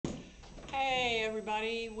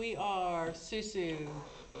everybody. We are Susu,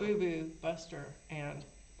 Boo Boo, Buster, and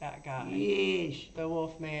that guy. Yes. The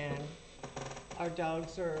Wolfman. Our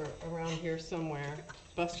dogs are around here somewhere.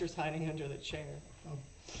 Buster's hiding under the chair. Oh,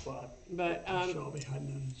 but I'm sure I'll be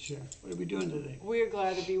hiding under the chair. What are we doing today? We're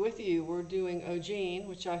glad to be with you. We're doing OG3'NE,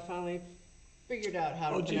 which I finally figured out how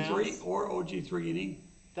to pronounce. OG3 or OG3'NE.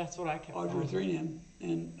 That's what I kept calling. OG3'NE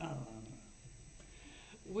and I don't know.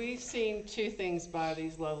 We've seen two things by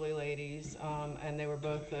these lovely ladies, and they were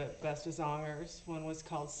both the best of zongers. One was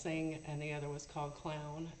called Sing, and the other was called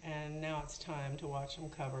Clown. And now it's time to watch them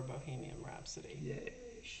cover Bohemian Rhapsody. Yes.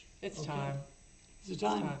 It's okay. time. Is it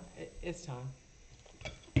time? It's time.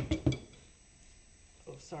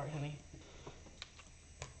 Oh, sorry, honey.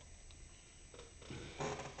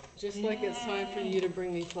 Just like it's time for you to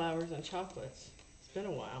bring me flowers and chocolates. It's been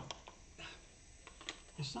a while.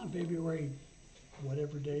 It's not February,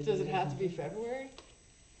 whatever day. Does it have to be February?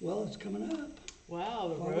 Well, it's coming up. Wow,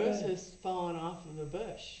 the rose has fallen off of the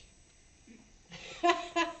bush.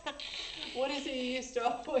 What is it you used to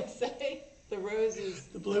always say? The rose is...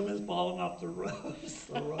 The bloom is falling off the rose.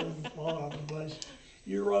 The rose is falling off the bush.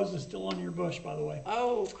 Your rose is still on your bush, by the way.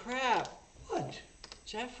 Oh, crap. What?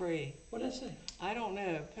 Jeffrey. What did I say? I don't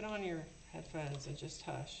know. Put on your headphones and just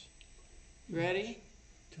hush. You ready?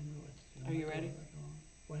 Tell me what. Are you ready?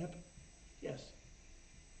 What happened? Yes.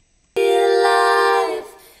 Real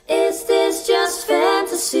life, is this just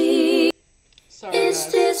fantasy? Sorry, is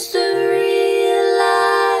guys. this the real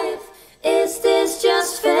life? Is this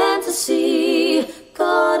just fantasy?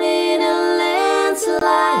 Caught in a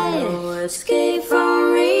landslide, no escape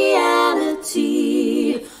from reality.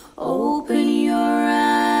 Open your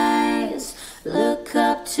eyes, look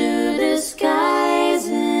up to the skies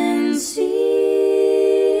and see.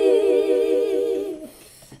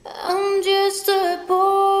 I'm just a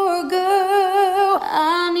poor girl,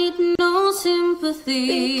 I need no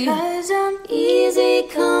sympathy, because I'm easy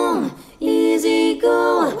come, easy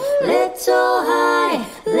go, little high,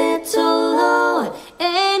 little low,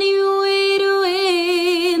 any way the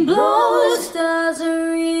wind blows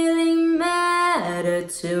doesn't really matter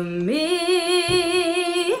to me,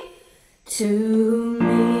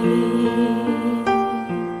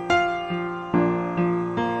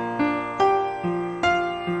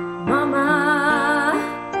 Mama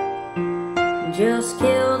just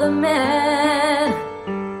killed a man,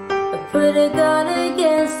 put a gun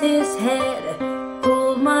against his head,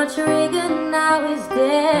 pulled my trigger, now he's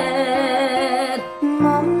dead.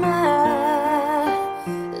 Mama,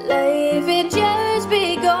 life had just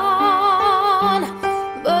begun,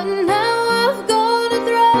 but now I've gone and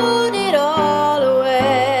thrown it all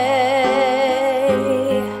away.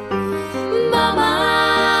 Mama,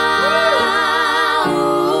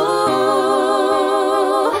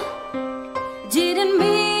 didn't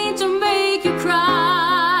mean to make you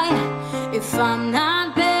cry. If I'm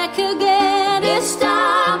not back again this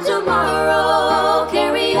time tomorrow,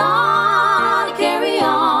 carry on,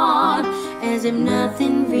 as if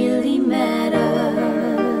nothing really matters.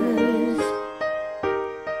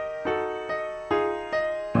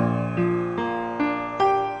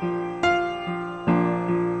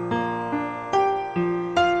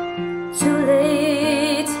 Too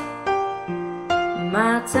late,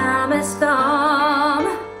 my time has come.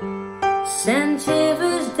 Send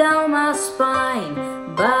shivers down my spine,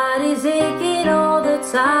 body's aching all the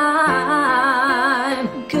time.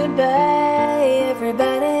 Goodbye,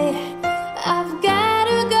 everybody, I've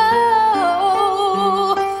gotta go.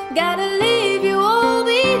 Gotta leave you all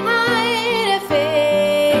behind and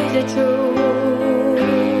face the truth.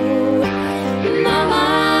 Mama,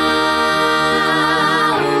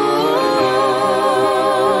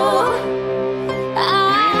 I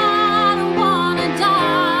don't wanna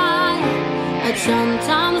die. I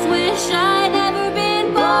sometimes wish I'd never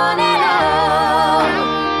been born at all.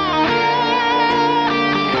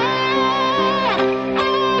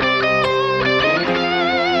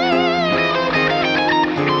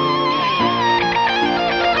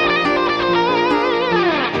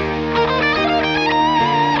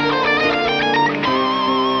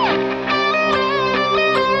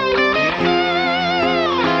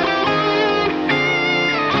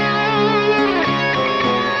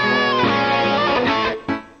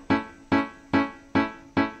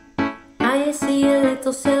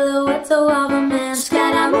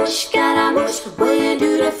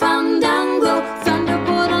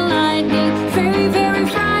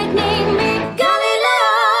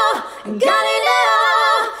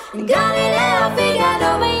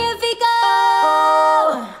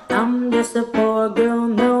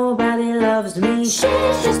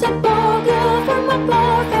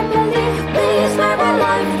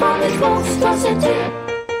 folks toss it too.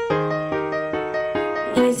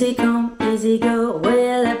 Easy come, easy go,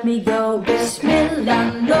 well let me go.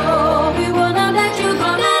 Bismillah, no, we will not let you go,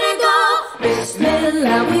 let it go.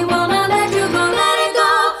 Bismillah, we will not let you go, let it go.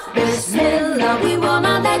 Bismillah, we will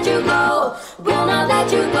not let you go, will not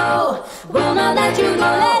let you go, will not let you go,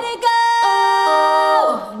 let it go.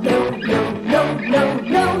 No, no, no, no,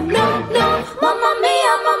 no, no, no. Mamma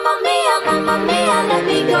mia, mamma mia, mamma mia, let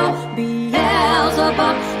me go.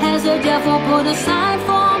 Beelzebub has the devil put aside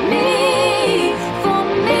for me, for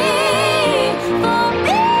me, for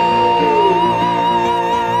me.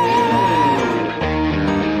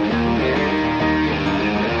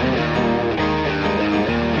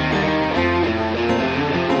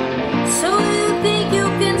 So you think you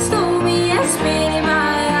can stole me and spit in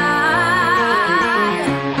my eye?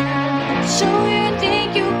 So you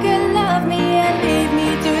think you can love me and leave me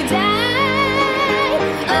to die?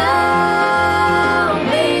 Oh,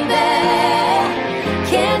 baby,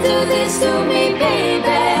 can't do this to me,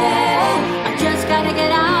 baby. I just gotta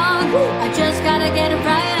get out, I just gotta get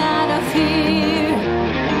right out of here.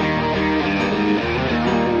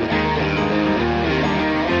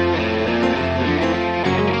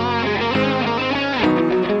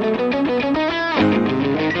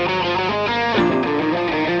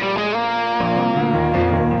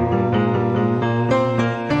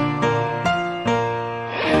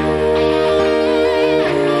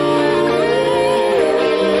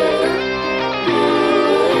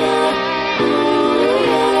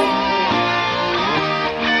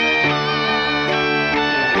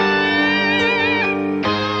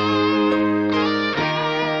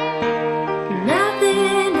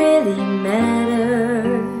 Nothing really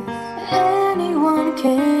matters. Anyone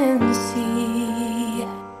can see.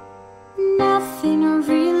 Nothing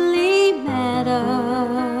really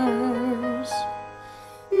matters.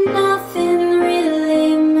 Nothing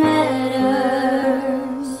really matters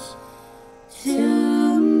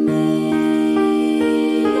to me.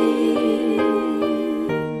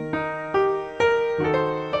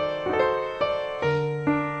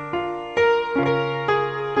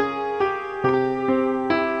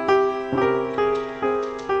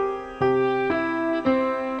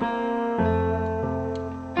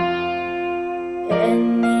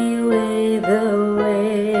 Anyway, the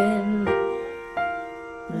wind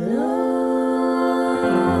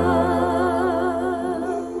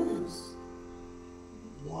blows.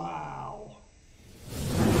 Wow.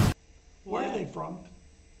 Where are they from?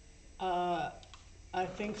 I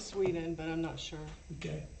think Sweden, but I'm not sure.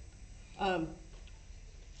 Okay. I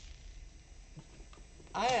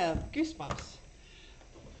have goosebumps.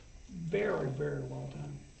 Very, very well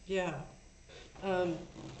done. Yeah.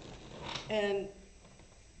 And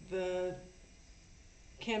the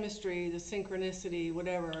chemistry, the synchronicity,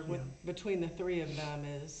 whatever, with, between the three of them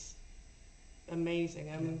is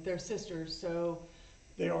amazing. I mean, they're sisters, so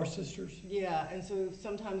They are sisters? yeah. And so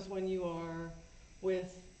sometimes when you are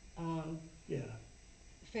with Yeah.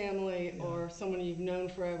 family Yeah. or someone you've known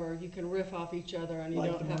forever, you can riff off each other and you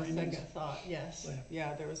Like don't the have a Bohemians? second thought. Yes. Yeah.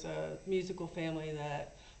 Yeah, there was a musical family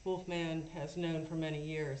that Wolfman has known for many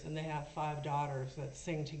years, and they have 5 daughters that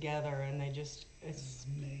sing together, and they just, it's,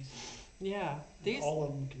 Amazing. yeah. And These, all of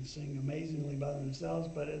them can sing amazingly by themselves,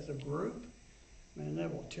 but as a group, man, they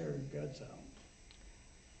will tear your guts out.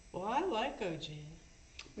 well, I like OG.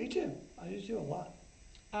 Me too. I do too a lot.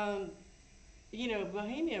 You know,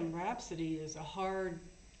 Bohemian Rhapsody is a hard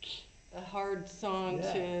song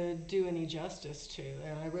Yeah. to do any justice to,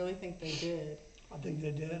 and I really think they did. I think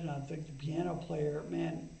they did, and I think the piano player,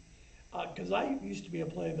 man, because I used to be able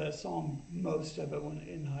to play that song, most of it when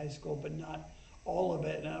in high school, but not all of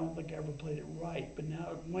it, and I don't think I ever played it right. But now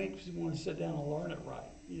it makes me want to sit down and learn it right,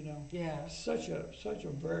 you know. Yeah, Such a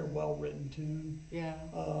very well written tune. yeah.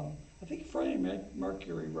 I think Freddie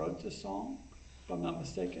Mercury wrote this song, if I'm not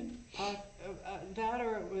mistaken. That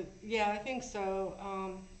or it was, yeah, I think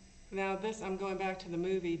so. Now this, I'm going back to the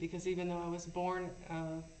movie because even though I was born,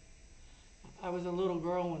 I was a little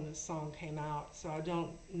girl when this song came out, so I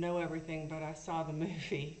don't know everything, but I saw the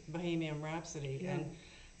movie Bohemian Rhapsody, Yeah. and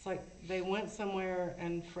it's like they went somewhere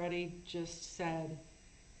and Freddie just said,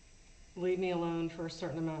 leave me alone for a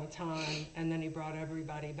certain amount of time, and then he brought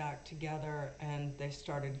everybody back together and they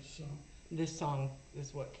started, So this song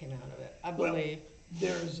is what came out of it, I Well, believe.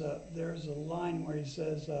 there's a line where he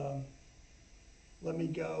says, "Let me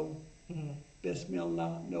go, Mhm.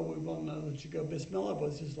 Bismillah." No, we won't let you go. Bismillah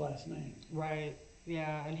was his last name. Right,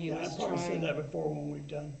 yeah, and he Yeah, was I probably trying, said that before when we've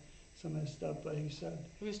done some of this stuff, but he said,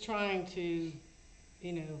 he was trying to,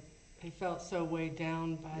 you know, he felt so weighed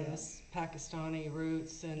down by Yeah. his Pakistani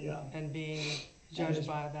roots and, Yeah. and being judged his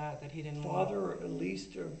by that he didn't want. Father, at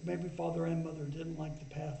least, or maybe father and mother didn't like the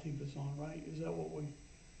path he was on, right? Is that what we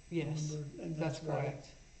Yes, remember? And that's why correct.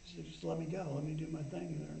 he said, just let me go, let me do my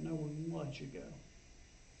thing there. No, we won't let you go.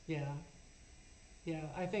 Yeah. Yeah,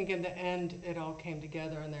 I think in the end, it all came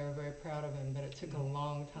together and they were very proud of him, but it took a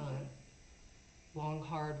long time. Long,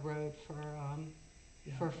 hard road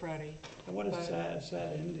for Freddie. And what a But-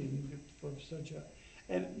 sad ending for such a,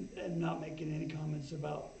 and not making any comments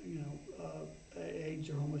about, age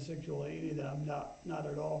or homosexuality, any of that, I'm not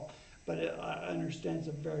at all. But I understand it's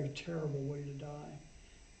a very terrible way to die.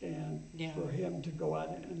 And Yeah. for him to go out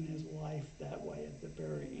in his life that way at the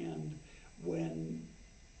very end, when,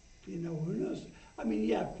 who knows? I mean,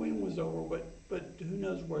 yeah, Queen was over, but who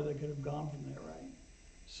knows where they could have gone from there, right?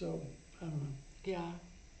 So, I don't know. Yeah.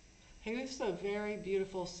 He was a very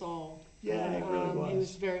beautiful soul. Yeah, And, he really was. He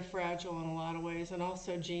was very fragile in a lot of ways and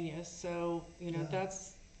also genius. So, Yeah.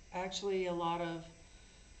 that's actually a lot of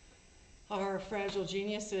our fragile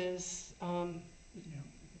geniuses Yeah.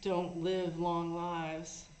 don't live long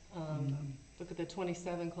lives. And, Look at the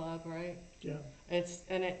 27 Club, right? yeah.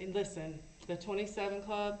 Listen, the 27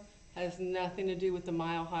 Club has nothing to do with the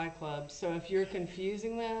Mile High Club. So if you're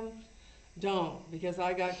confusing them, don't, because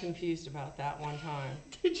I got confused about that one time.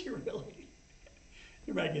 Did you really?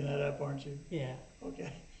 You're making that up, aren't you? Yeah.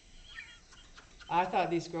 Okay. I thought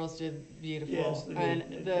these girls did beautiful. Yes, they did. And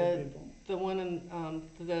They did beautiful. the one in,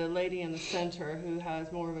 the lady in the center who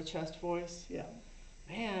has more of a chest voice, Yeah.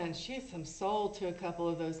 man, she had some soul to a couple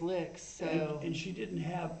of those licks. So And she didn't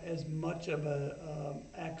have as much of a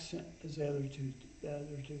accent as the other two.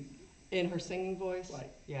 in her singing voice, Right.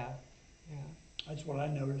 yeah, yeah. That's what I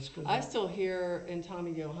noticed. 'Cause I still hear in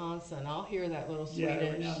Tommy Johansson, I'll hear that little Yeah, every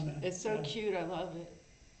Swedish. now and then, It's so yeah. cute, I love it.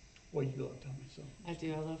 Well, you love Tommy, so I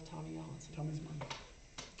do, I love Tommy Johansson. Tommy's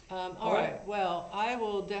mine. All right, well, I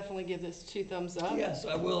will definitely give this 2 thumbs up. Yes,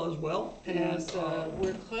 I will as well. And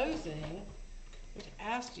we're closing. We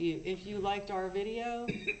asked you if you liked our video,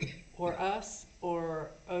 or us,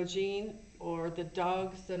 or OG3'NE, or the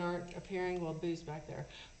dogs that aren't appearing. Well, Boo's back there.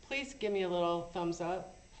 Please give me a little thumbs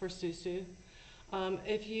up for SueSue.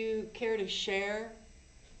 If you care to share,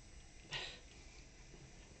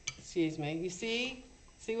 excuse me, you see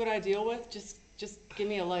what I deal with? Just give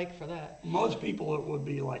me a like for that. Most people, it would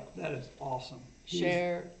be like, that is awesome.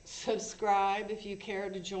 Share, subscribe if you care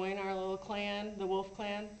to join our little clan, the Wolf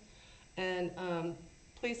Clan. And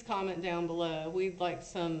please comment down below. We'd like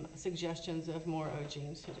some suggestions of more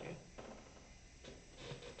OG3'NEs to do.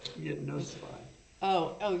 You get notified.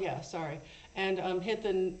 Oh yeah, sorry. And hit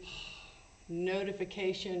the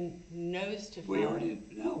notification nose to We phone. already,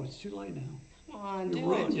 no, it's too late now. Come on, You do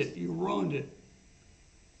ruined it. it, you ruined it.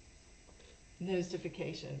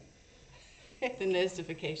 Notification. Hit the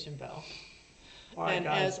notification bell. All right, And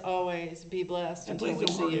guys. as always, be blessed And until please we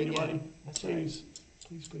don't see hurt you anybody. again. That's right. Please,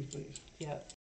 please, please, please. Yep.